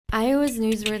Iowa's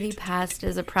Newsworthy Past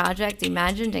is a project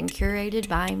imagined and curated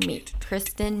by me,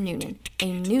 Kristen Noonan,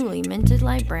 a newly minted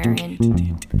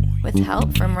librarian. With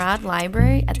help from Rod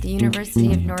Library at the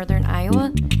University of Northern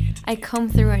Iowa, I comb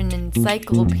through an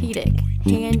encyclopedic,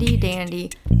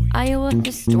 handy-dandy Iowa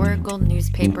historical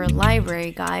newspaper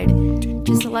library guide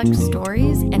to select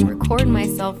stories and record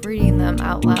myself reading them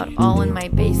out loud all in my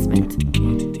basement.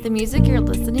 The music you're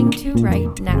listening to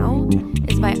right now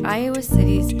is by Iowa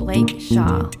City's Blake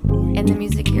Shaw, and the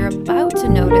music you're about to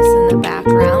notice in the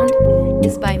background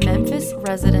is by Memphis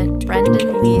resident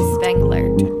Brendan Lee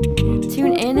Spengler.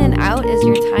 Tune in and out as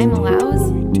your time allows,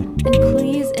 and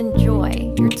please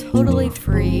enjoy your totally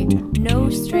free, no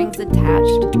strings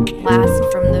attached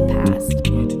blast from the past.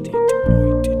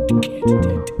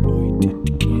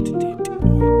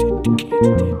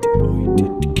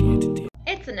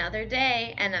 It's another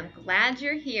day, and I'm glad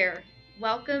you're here.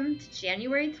 Welcome to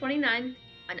January 29th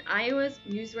on Iowa's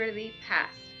Newsworthy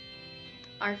Past.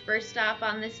 Our first stop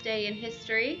on this day in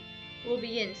history will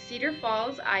be in Cedar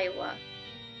Falls, Iowa,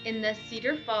 in the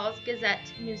Cedar Falls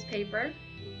Gazette newspaper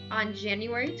on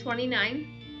January 29,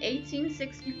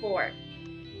 1864.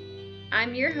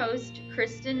 I'm your host,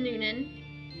 Kristen Noonan.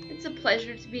 It's a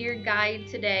pleasure to be your guide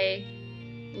today.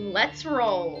 Let's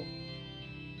roll!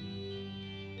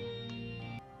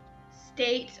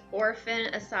 State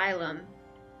Orphan Asylum.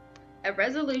 A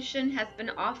resolution has been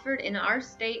offered in our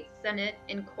state Senate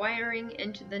inquiring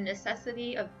into the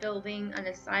necessity of building an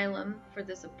asylum for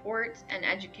the support and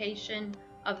education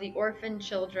of the orphan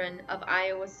children of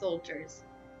Iowa soldiers,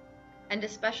 and a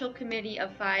special committee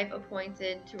of 5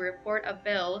 appointed to report a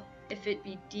bill if it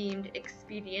be deemed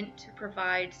expedient to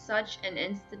provide such an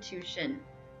institution.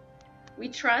 We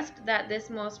trust that this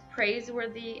most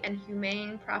praiseworthy and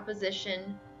humane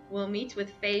proposition will meet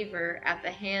with favor at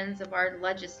the hands of our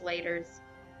legislators,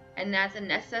 and that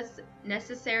the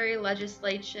necessary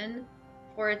legislation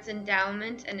for its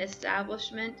endowment and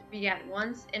establishment be at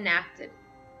once enacted.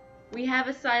 We have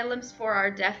asylums for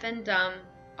our deaf and dumb,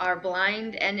 our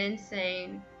blind and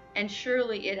insane, and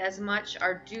surely it is much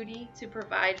our duty to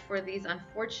provide for these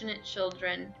unfortunate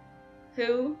children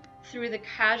who, through the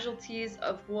casualties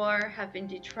of war, have been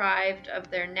deprived of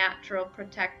their natural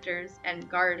protectors and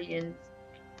guardians,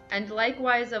 and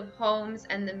likewise of homes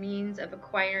and the means of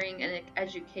acquiring an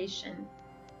education.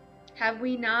 Have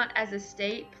we not as a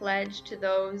state pledged to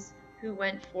those who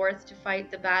went forth to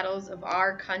fight the battles of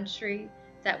our country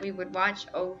that we would watch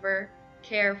over,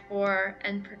 care for,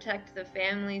 and protect the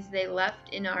families they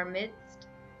left in our midst?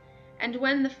 And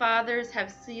when the fathers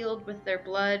have sealed with their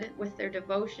blood, with their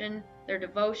devotion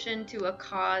to a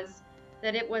cause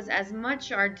that it was as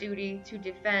much our duty to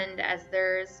defend as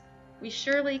theirs, we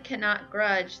surely cannot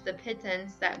grudge the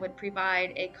pittance that would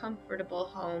provide a comfortable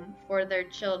home for their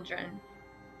children,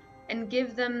 and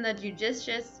give them the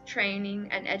judicious training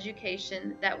and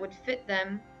education that would fit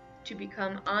them to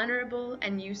become honorable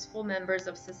and useful members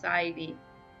of society.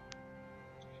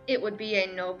 It would be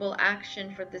a noble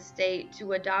action for the state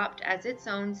to adopt as its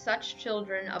own such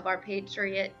children of our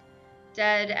patriot,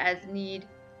 dead as need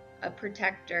a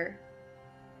protector.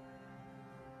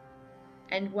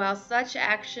 And while such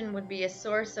action would be a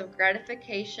source of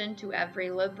gratification to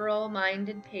every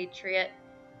liberal-minded patriot,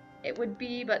 it would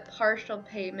be but partial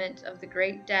payment of the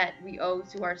great debt we owe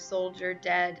to our soldier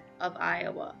dead of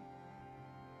Iowa.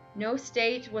 No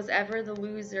state was ever the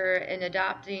loser in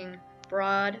adopting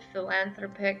broad,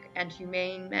 philanthropic, and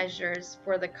humane measures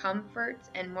for the comfort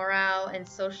and morale and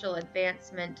social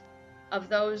advancement of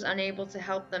those unable to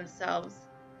help themselves,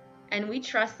 and we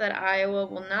trust that Iowa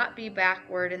will not be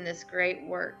backward in this great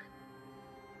work.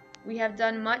 We have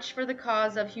done much for the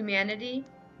cause of humanity,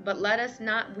 but let us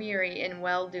not weary in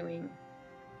well-doing.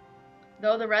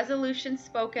 Though the resolution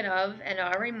spoken of and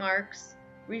our remarks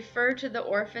refer to the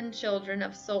orphan children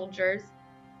of soldiers,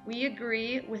 we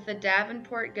agree with the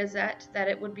Davenport Gazette that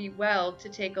it would be well to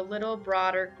take a little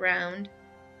broader ground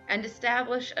and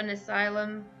establish an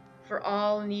asylum for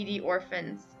all needy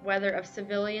orphans, whether of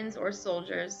civilians or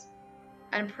soldiers,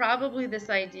 and probably this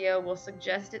idea will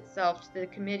suggest itself to the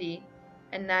committee,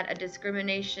 and that a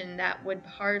discrimination that would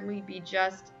hardly be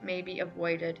just may be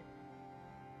avoided.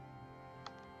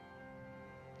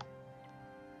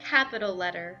 Capital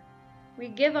letter. We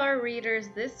give our readers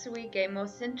this week a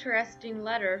most interesting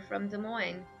letter from Des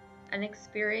Moines. An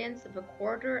experience of a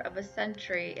quarter of a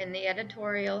century in the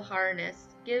editorial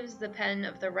harness gives the pen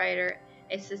of the writer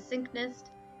a succinctness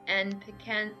and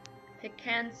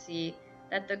piquancy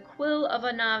that the quill of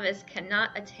a novice cannot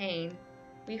attain.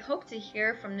 We hope to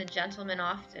hear from the gentleman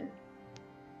often.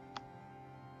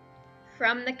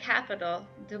 From the Capitol,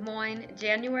 Des Moines,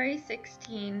 January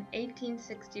 16,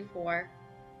 1864.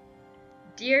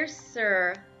 Dear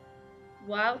Sir,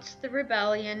 whilst the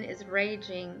rebellion is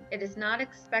raging, it is not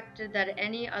expected that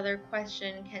any other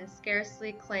question can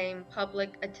scarcely claim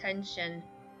public attention.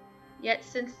 Yet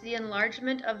since the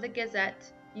enlargement of the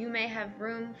Gazette, you may have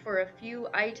room for a few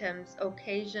items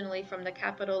occasionally from the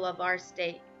capital of our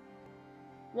state.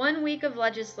 1 week of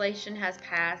legislation has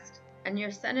passed, and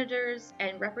your senators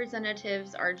and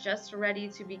representatives are just ready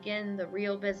to begin the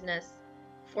real business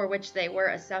for which they were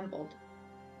assembled.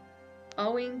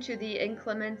 Owing to the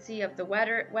inclemency of the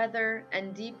weather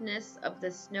and deepness of the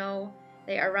snow,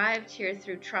 they arrived here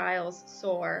through trials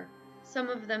sore, some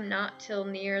of them not till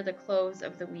near the close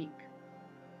of the week.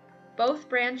 Both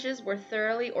branches were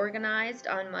thoroughly organized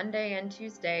on Monday and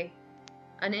Tuesday.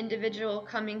 An individual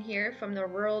coming here from the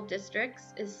rural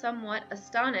districts is somewhat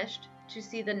astonished to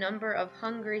see the number of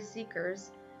hungry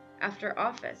seekers after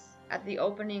office at the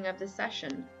opening of the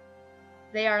session.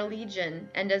 They are legion,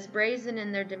 and as brazen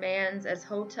in their demands as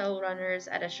hotel runners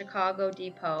at a Chicago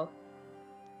depot.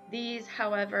 These,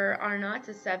 however, are not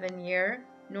a 7-year,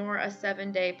 nor a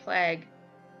 7-day plague.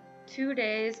 2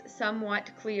 days somewhat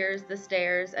clears the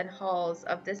stairs and halls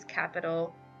of this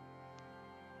capital.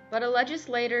 But a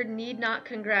legislator need not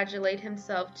congratulate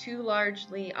himself too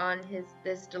largely on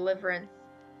this deliverance.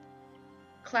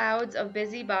 Clouds of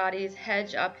busy bodies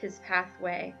hedge up his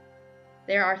pathway.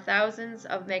 There are thousands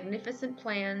of magnificent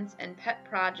plans and pet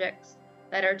projects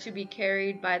that are to be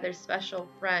carried by their special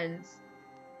friends.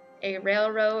 A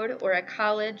railroad or a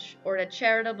college or a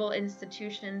charitable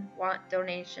institution want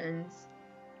donations.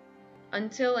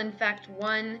 Until in fact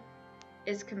one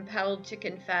is compelled to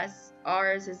confess,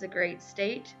 ours is a great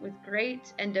state with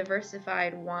great and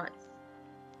diversified wants.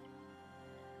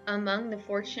 Among the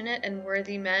fortunate and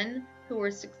worthy men who were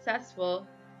successful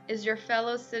is your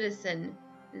fellow citizen,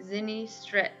 Zinni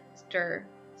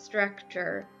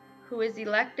Strechter, who is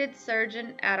elected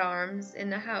Sergeant-at-Arms in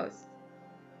the House.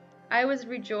 I was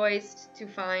rejoiced to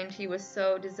find he was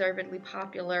so deservedly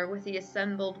popular with the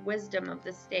assembled wisdom of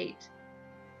the state.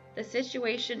 The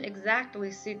situation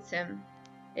exactly suits him.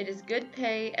 It is good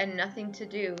pay and nothing to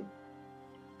do.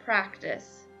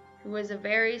 Practice, who is a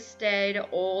very staid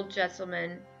old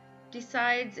gentleman,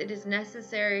 decides it is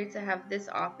necessary to have this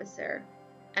officer,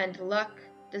 and luck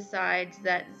decides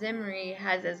that Zimri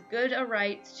has as good a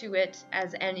right to it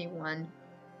as anyone.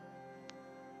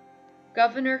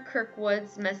 Governor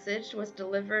Kirkwood's message was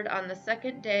delivered on the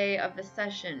 2nd day of the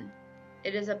session.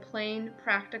 It is a plain,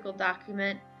 practical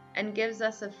document and gives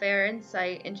us a fair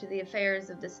insight into the affairs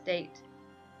of the state.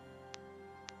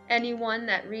 Anyone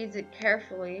that reads it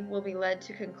carefully will be led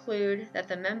to conclude that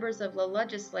the members of the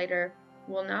legislature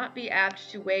will not be apt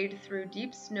to wade through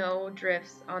deep snow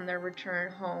drifts on their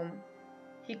return home.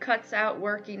 He cuts out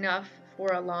work enough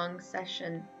for a long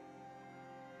session.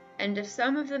 And if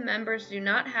some of the members do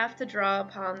not have to draw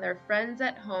upon their friends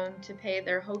at home to pay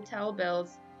their hotel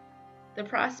bills, the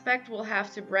prospect will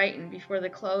have to brighten before the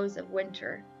close of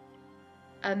winter.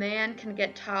 A man can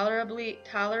get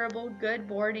tolerable good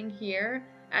boarding here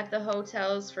at the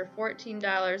hotels for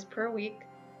 $14 per week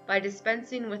by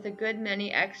dispensing with a good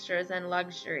many extras and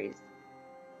luxuries.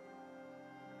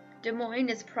 Des Moines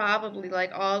is probably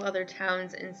like all other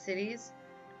towns and cities.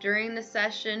 During the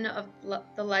session of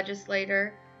the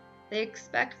legislature, they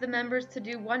expect the members to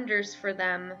do wonders for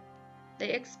them. They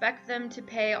expect them to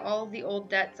pay all the old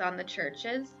debts on the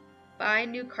churches, buy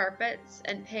new carpets,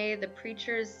 and pay the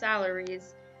preachers'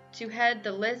 salaries, to head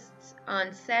the lists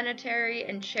on sanitary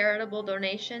and charitable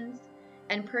donations,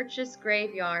 and purchase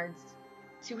graveyards,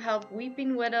 to help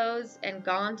weeping widows and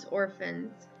gaunt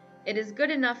orphans. It is good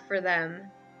enough for them.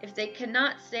 If they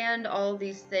cannot stand all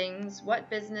these things, what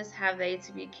business have they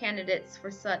to be candidates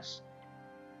for such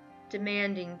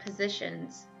demanding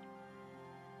positions?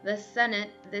 The Senate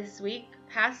this week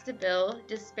passed a bill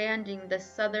disbanding the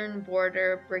Southern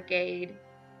Border Brigade,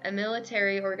 a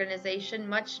military organization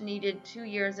much needed 2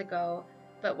 years ago,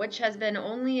 but which has been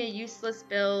only a useless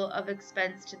bill of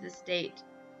expense to the state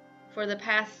for the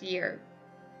past year.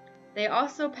 They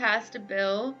also passed a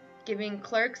bill giving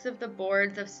clerks of the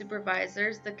boards of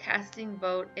supervisors the casting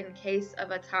vote in case of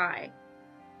a tie.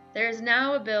 There is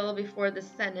now a bill before the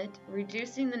Senate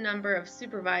reducing the number of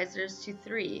supervisors to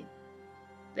 3.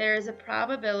 There is a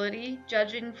probability,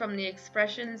 judging from the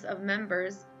expressions of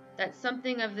members, that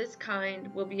something of this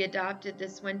kind will be adopted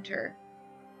this winter.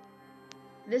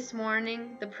 This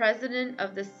morning, the President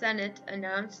of the Senate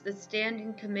announced the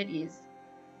standing committees.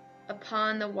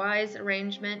 Upon the wise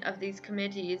arrangement of these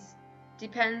committees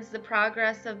depends the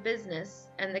progress of business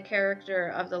and the character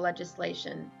of the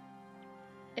legislation.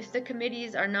 If the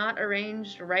committees are not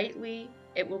arranged rightly,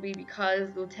 it will be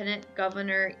because Lieutenant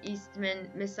Governor Eastman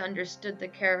misunderstood the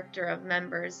character of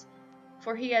members,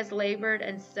 for he has labored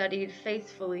and studied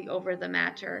faithfully over the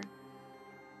matter.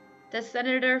 The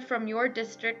senator from your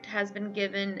district has been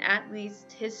given at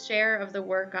least his share of the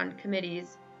work on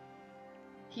committees.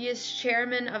 He is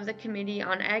chairman of the Committee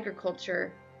on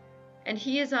Agriculture, and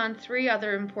he is on 3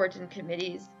 other important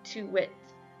committees, to wit,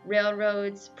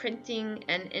 railroads, printing,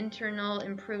 and internal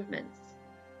improvements.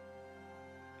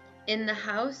 In the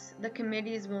House, the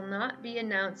committees will not be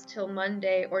announced till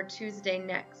Monday or Tuesday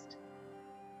next.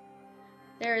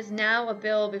 There is now a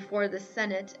bill before the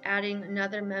Senate adding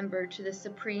another member to the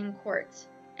Supreme Court,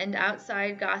 and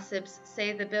outside gossips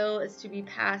say the bill is to be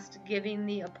passed giving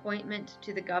the appointment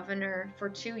to the governor for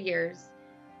 2 years,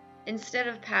 instead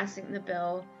of passing the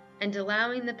bill and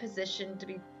allowing the position to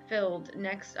be filled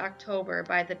next October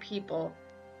by the people.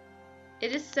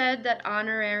 It is said that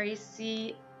Honorary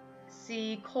C.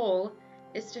 Cole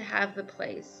is to have the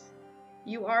place.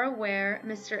 You are aware,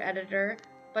 Mr. Editor,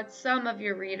 but some of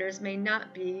your readers may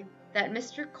not be, that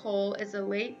Mr. Cole is a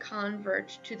late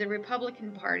convert to the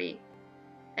Republican Party,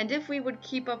 and if we would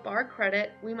keep up our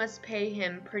credit, we must pay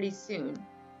him pretty soon.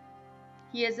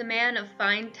 He is a man of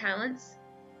fine talents,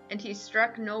 and he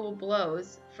struck noble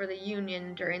blows for the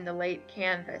Union during the late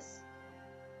canvass.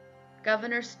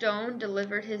 Governor Stone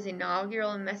delivered his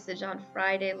inaugural message on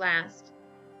Friday last.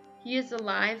 He is a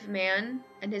live man,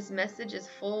 and his message is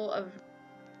full of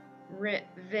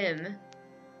vim.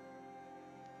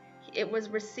 It was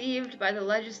received by the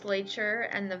legislature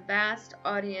and the vast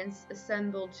audience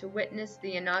assembled to witness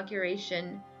the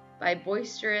inauguration by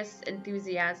boisterous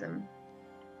enthusiasm.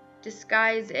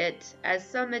 Disguise it, as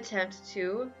some attempt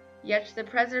to, yet the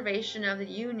preservation of the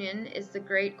Union is the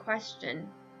great question,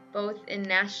 both in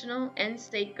national and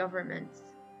state governments,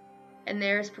 and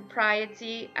there is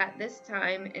propriety at this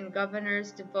time in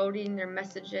governors devoting their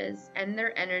messages and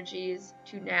their energies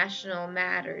to national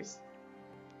matters.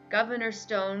 Governor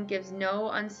Stone gives no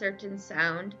uncertain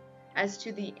sound as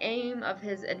to the aim of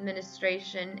his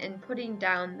administration in putting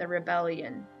down the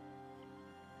rebellion.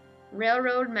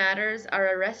 Railroad matters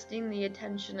are arresting the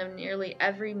attention of nearly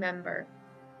every member.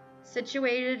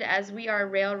 Situated as we are,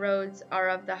 railroads are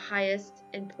of the highest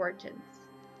importance.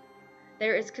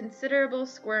 There is considerable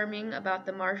squirming about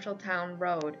the Marshalltown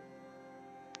Road.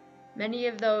 Many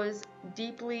of those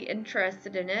deeply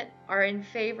interested in it are in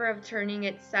favor of turning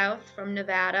it south from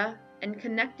Nevada and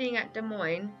connecting at Des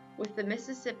Moines with the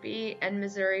Mississippi and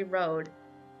Missouri Road,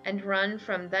 and run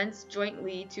from thence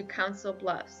jointly to Council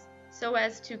Bluffs, so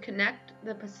as to connect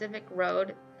the Pacific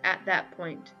Road at that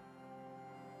point.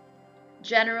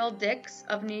 General Dix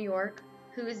of New York,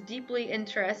 who is deeply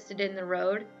interested in the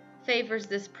road, favors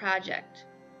this project.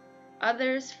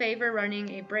 Others favor running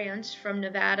a branch from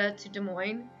Nevada to Des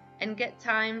Moines and get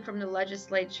time from the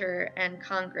legislature and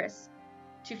Congress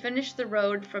to finish the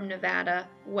road from Nevada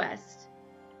west.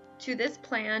 To this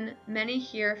plan, many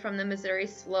here from the Missouri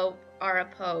slope are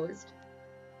opposed.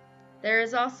 There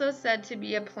is also said to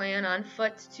be a plan on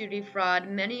foot to defraud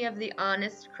many of the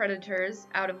honest creditors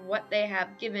out of what they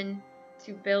have given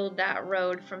to build that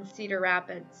road from Cedar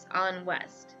Rapids on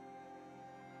west.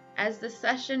 As the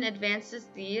session advances,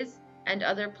 these and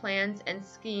other plans and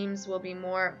schemes will be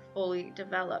more fully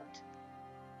developed.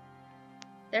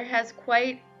 There has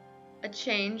quite a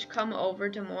change come over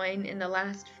Des Moines in the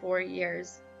last 4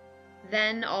 years.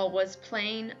 Then all was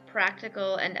plain,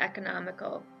 practical, and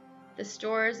economical. The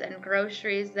stores and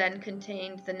groceries then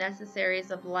contained the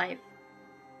necessaries of life.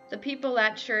 The people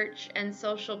at church and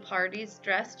social parties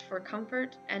dressed for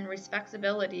comfort and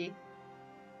respectability.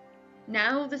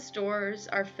 Now the stores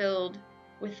are filled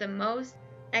with the most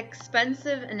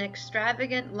expensive and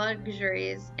extravagant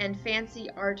luxuries and fancy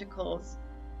articles.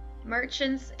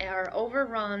 Merchants are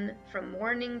overrun from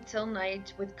morning till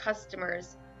night with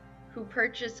customers who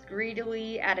purchase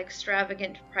greedily at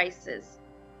extravagant prices.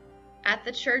 At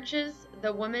the churches,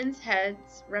 the women's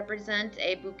heads represent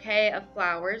a bouquet of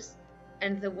flowers,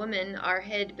 and the women are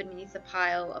hid beneath a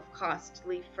pile of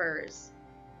costly furs.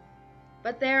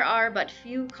 But there are but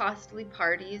few costly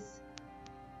parties,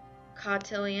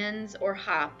 cotillions, or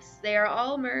hops. They are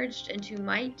all merged into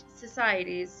mite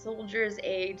societies, soldiers'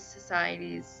 aid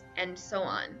societies, and so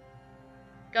on.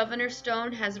 Governor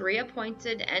Stone has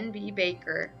reappointed N.B.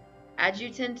 Baker,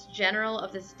 Adjutant General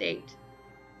of the state.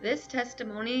 This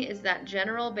testimony is that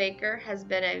General Baker has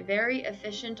been a very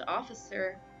efficient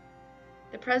officer.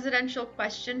 The presidential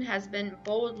question has been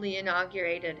boldly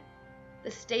inaugurated.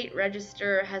 The state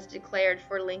register has declared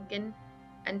for Lincoln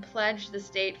and pledged the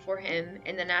state for him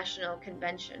in the National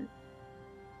Convention.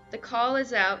 The call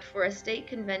is out for a state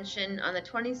convention on the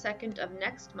 22nd of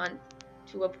next month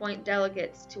to appoint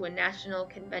delegates to a national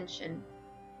convention.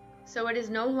 So it is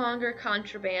no longer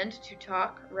contraband to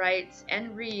talk, write,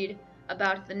 and read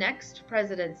about the next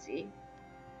presidency.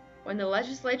 When the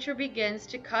legislature begins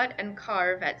to cut and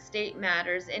carve at state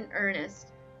matters in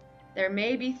earnest, there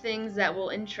may be things that will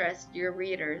interest your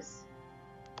readers.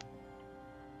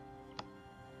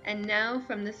 And now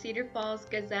from the Cedar Falls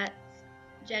Gazette's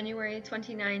January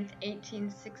 29,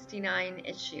 1869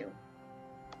 issue.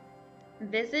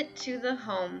 Visit to the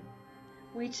home.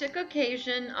 We took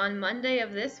occasion on Monday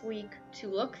of this week to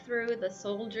look through the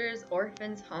Soldiers'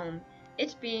 Orphans' Home,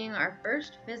 it being our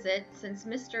first visit since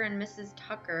Mr. and Mrs.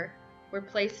 Tucker were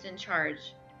placed in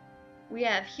charge. We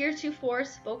have heretofore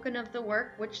spoken of the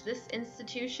work which this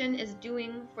institution is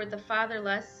doing for the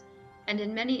fatherless and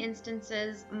in many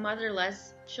instances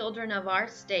motherless children of our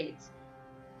state,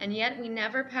 and yet we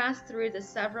never pass through the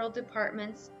several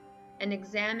departments and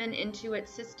examine into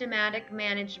its systematic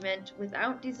management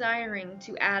without desiring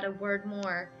to add a word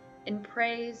more in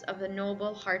praise of the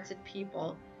noble-hearted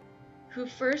people who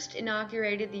first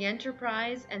inaugurated the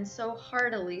enterprise and so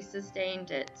heartily sustained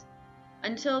it,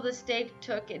 until the state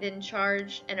took it in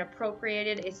charge and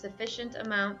appropriated a sufficient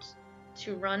amount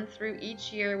to run through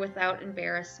each year without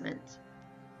embarrassment.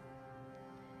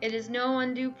 It is no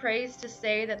undue praise to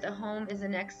say that the home is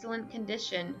in excellent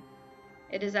condition.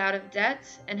 It is out of debt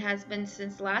and has been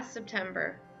since last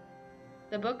September.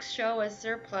 The books show a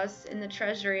surplus in the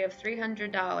treasury of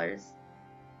 $300.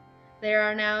 There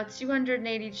are now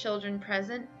 280 children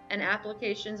present, and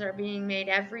applications are being made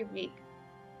every week.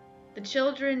 The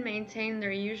children maintain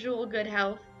their usual good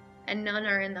health, and none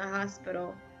are in the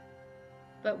hospital.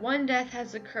 But one death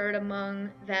has occurred among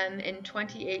them in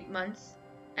 28 months,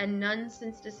 and none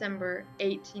since December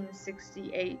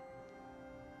 1868.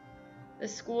 The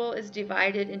school is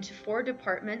divided into 4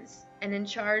 departments and in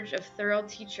charge of thorough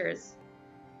teachers.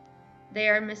 They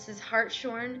are Mrs.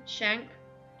 Hartshorn, Schenck,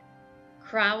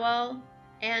 Crowell,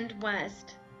 and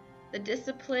West. The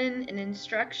discipline and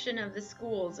instruction of the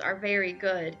schools are very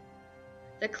good.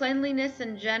 The cleanliness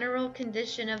and general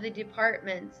condition of the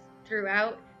departments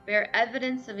throughout bear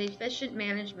evidence of efficient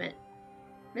management.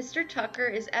 Mr. Tucker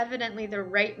is evidently the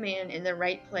right man in the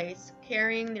right place,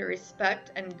 carrying the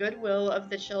respect and goodwill of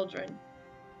the children.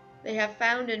 They have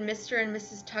found in Mr. and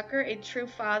Mrs. Tucker a true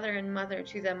father and mother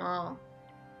to them all.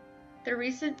 The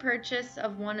recent purchase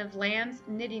of one of Lamb's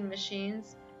knitting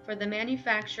machines for the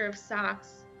manufacture of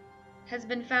socks has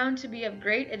been found to be of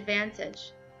great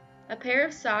advantage. A pair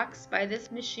of socks by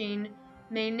this machine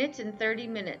may knit in 30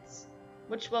 minutes,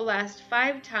 which will last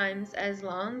 5 times as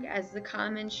long as the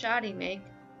common shoddy make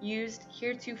used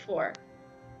heretofore.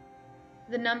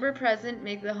 The number present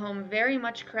make the home very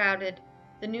much crowded.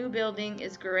 The new building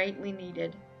is greatly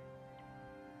needed.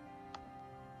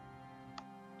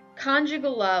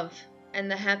 Conjugal love and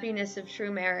the happiness of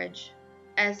true marriage.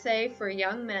 Essay for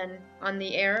young men on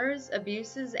the errors,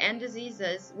 abuses, and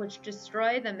diseases which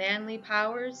destroy the manly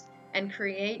powers and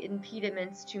create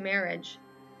impediments to marriage,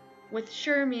 with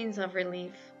sure means of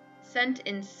relief. Sent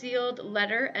in sealed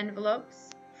letter envelopes,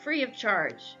 free of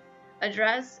charge.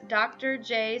 Address Dr.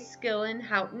 J. Skillen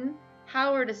Houghton,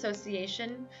 Howard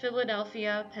Association,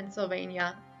 Philadelphia,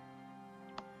 Pennsylvania.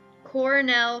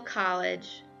 Cornell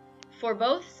College. For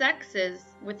both sexes,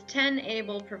 with 10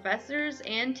 able professors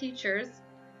and teachers,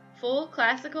 full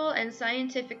classical and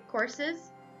scientific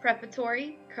courses,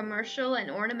 preparatory, commercial, and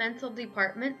ornamental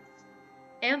departments,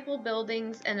 ample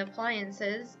buildings and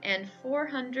appliances, and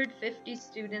 450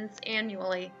 students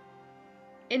annually.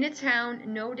 In a town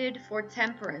noted for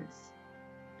temperance.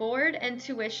 Board and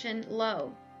tuition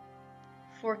low.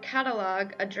 For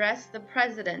catalog, address the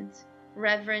President,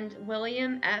 Reverend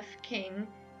William F. King,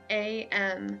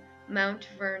 A.M., Mount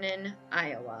Vernon,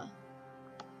 Iowa.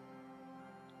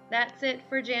 That's it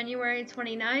for January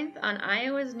 29th on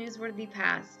Iowa's Newsworthy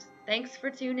Past. Thanks for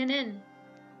tuning in.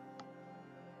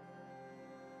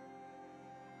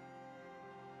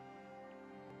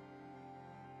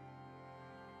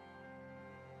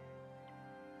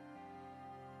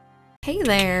 Hey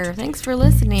there, thanks for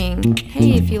listening.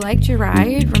 Hey, if you liked your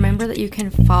ride, remember that you can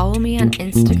follow me on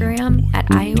Instagram at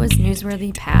Iowa's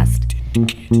Newsworthy Past.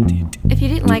 If you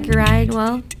didn't like your ride,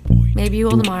 well, maybe you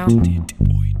will tomorrow.